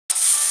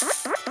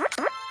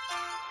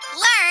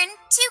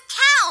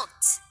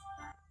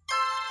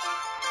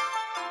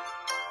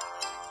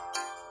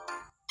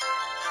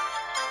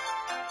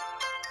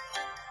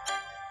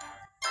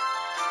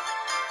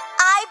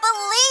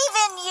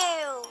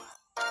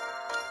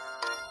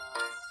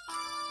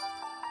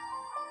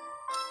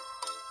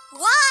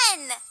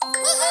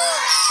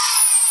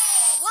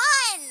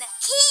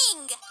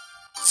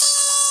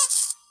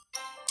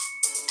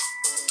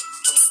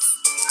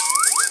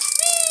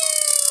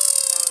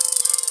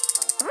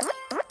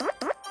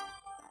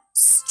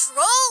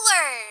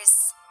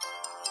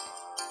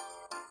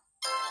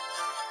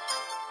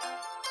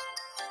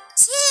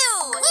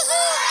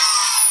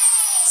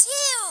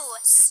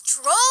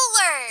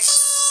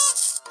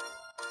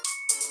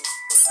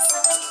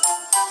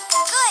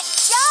Good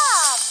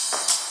job!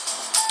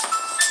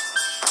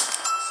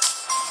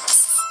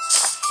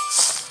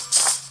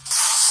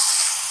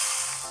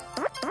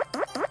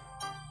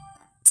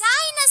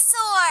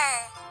 Dinosaur!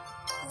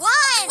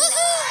 One!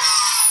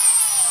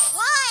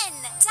 One!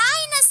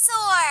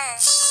 Dinosaur!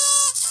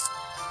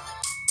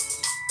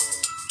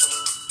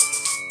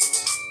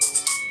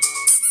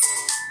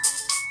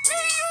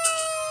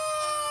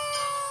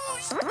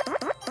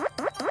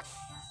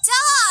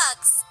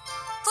 Dogs!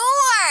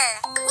 Four!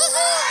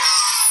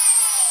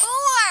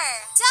 Four!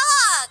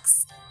 Dogs!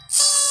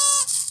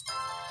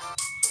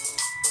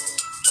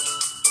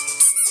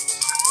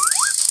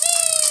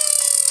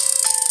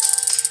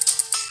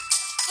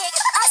 Pick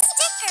a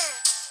sticker.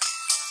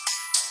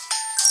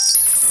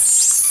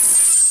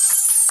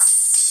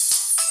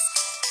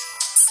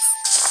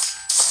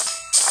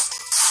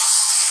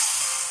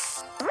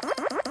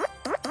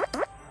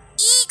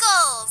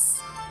 Eagles.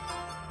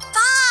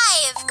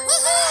 Five.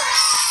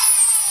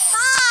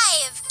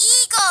 Five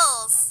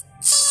eagles.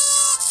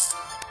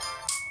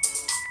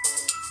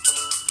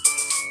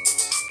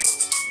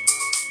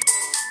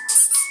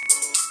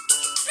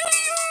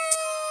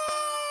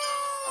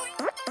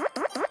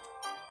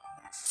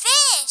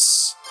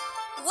 Fish.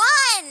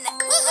 One.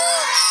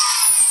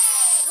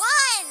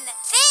 One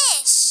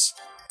fish.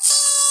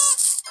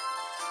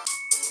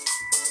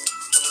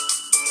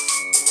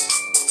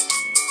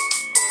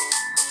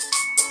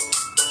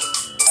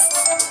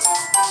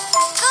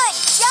 Good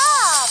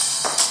job!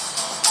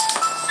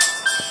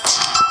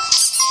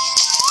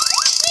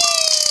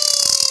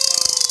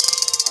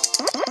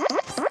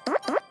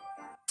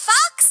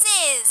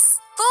 Foxes!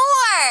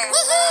 Four!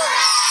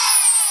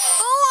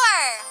 Four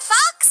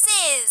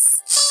foxes!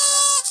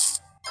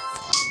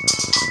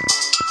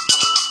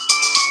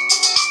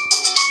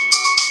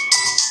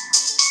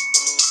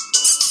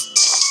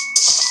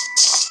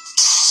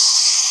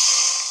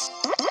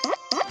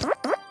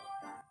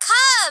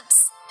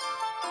 Cubs!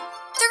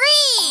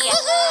 Three!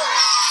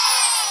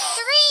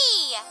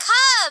 Three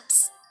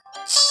cubs!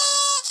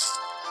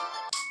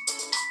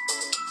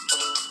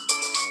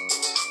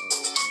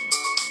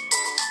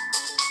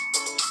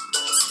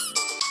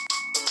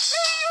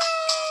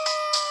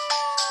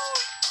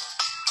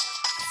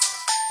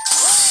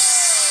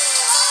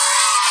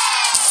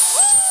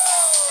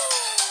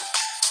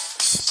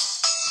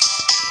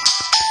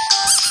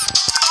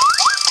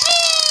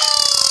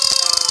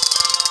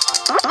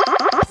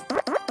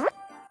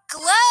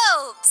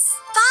 Globes!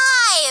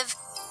 Five!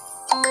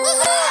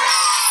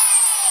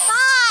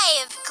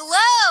 Five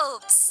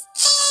globes!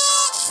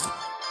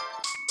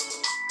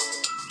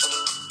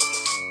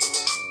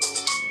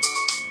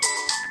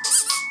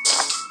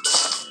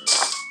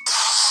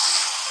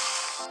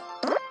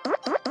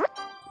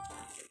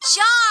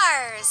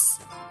 Jars!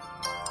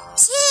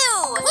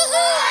 Two!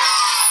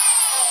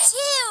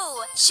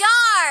 Two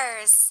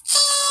jars!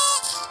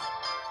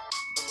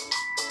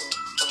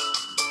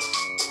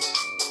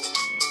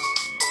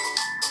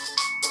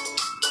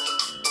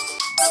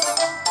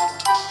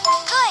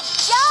 Good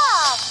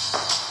job!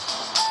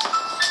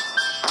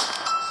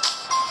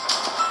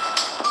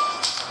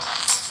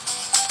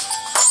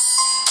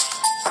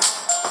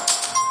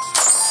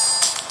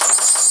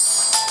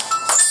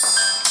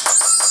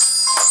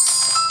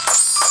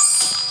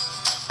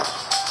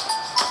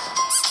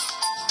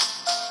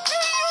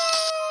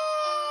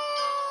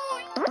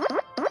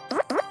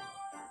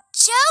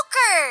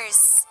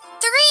 Jokers!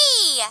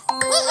 Three!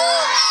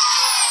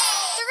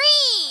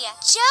 Three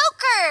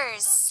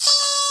jokers!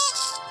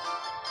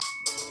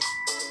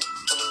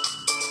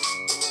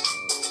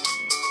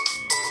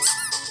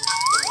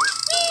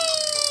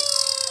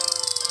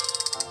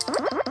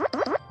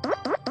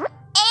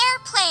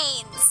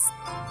 Airplanes!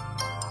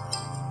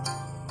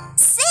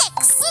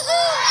 Six!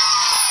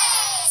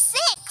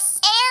 Six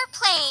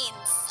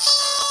airplanes!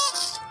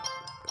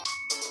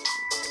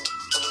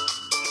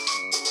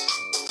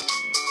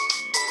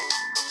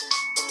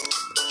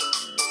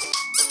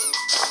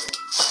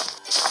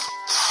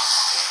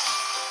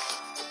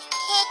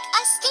 Pick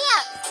a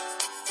stamp.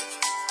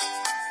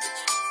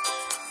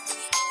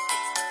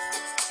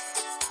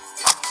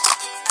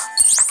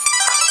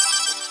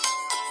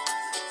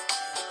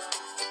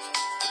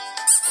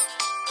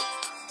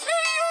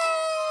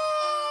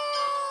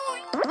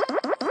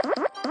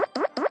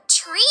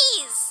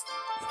 Trees.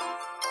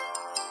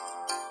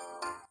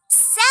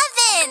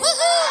 Seven.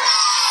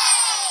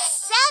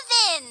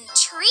 Seven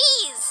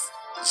trees.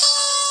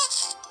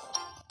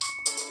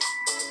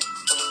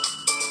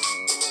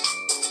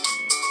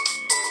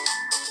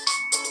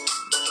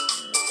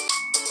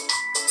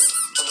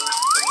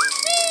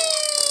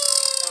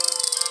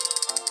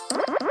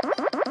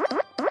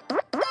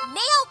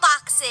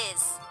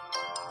 Mailboxes.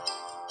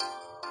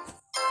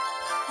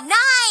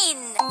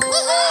 Nine.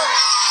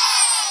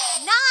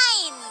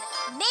 Nine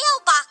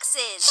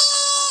mailboxes.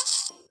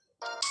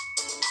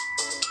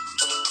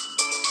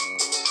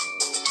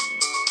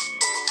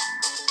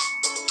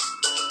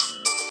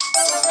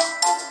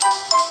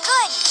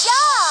 Good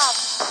job!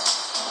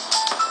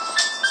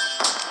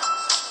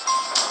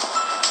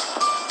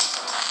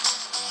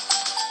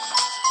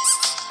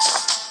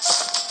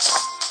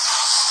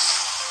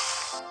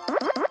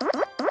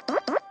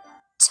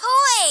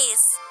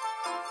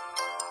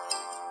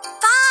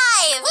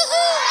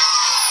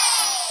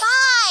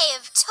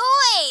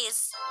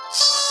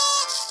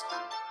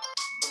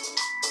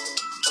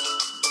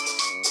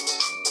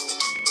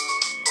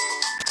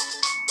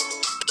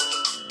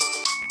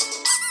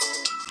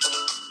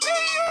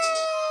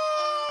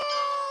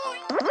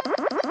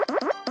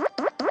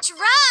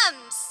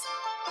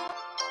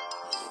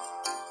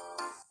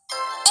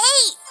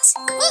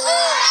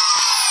 Woohoo!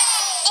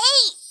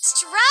 8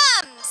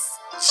 drums.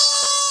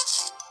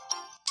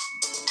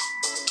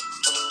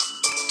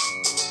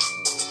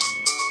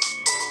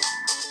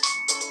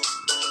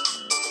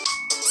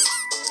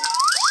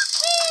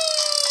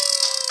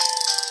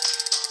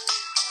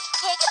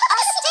 Pick a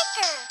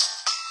sticker.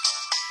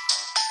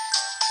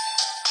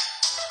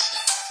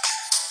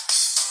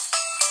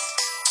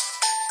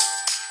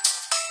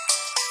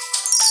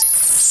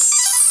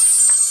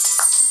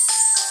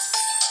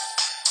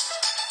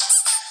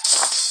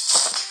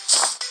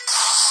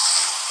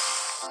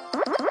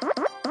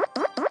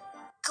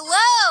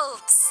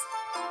 Globes.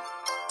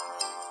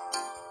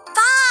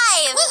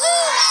 5.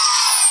 Woohoo!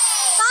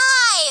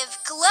 5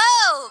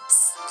 globes.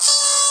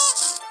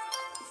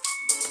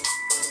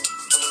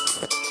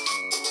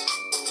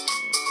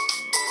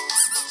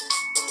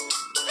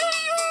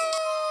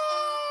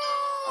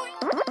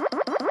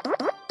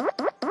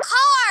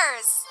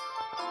 Cars.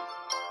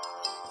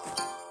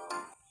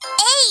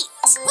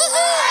 8.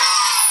 Woohoo!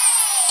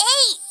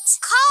 8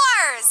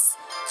 cars.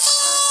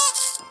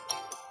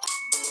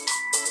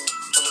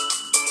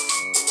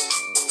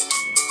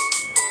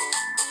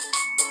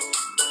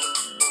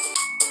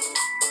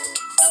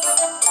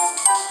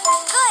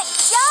 Good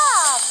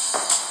job!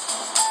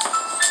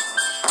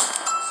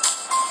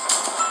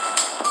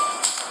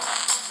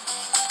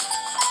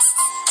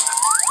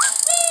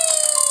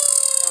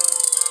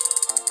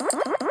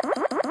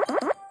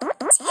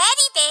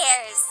 Teddy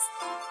bears.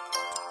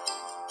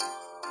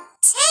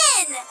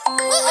 10.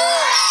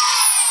 Woohoo!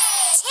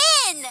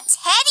 10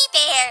 teddy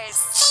bears.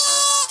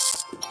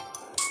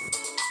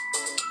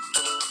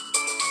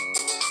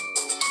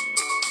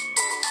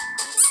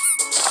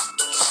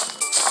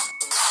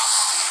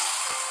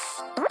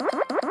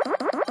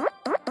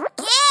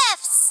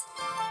 Gifts.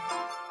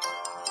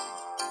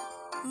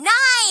 9.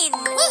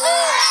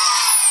 Woohoo!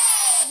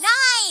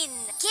 9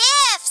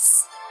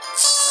 gifts.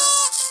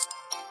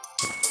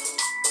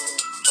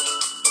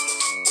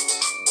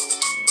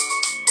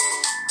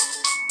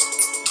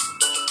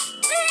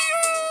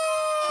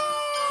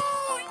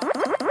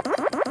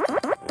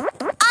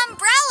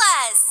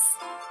 Umbrellas.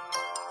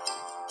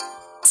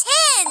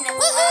 10.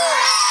 Woohoo!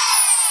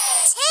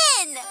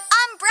 10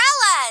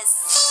 umbrellas.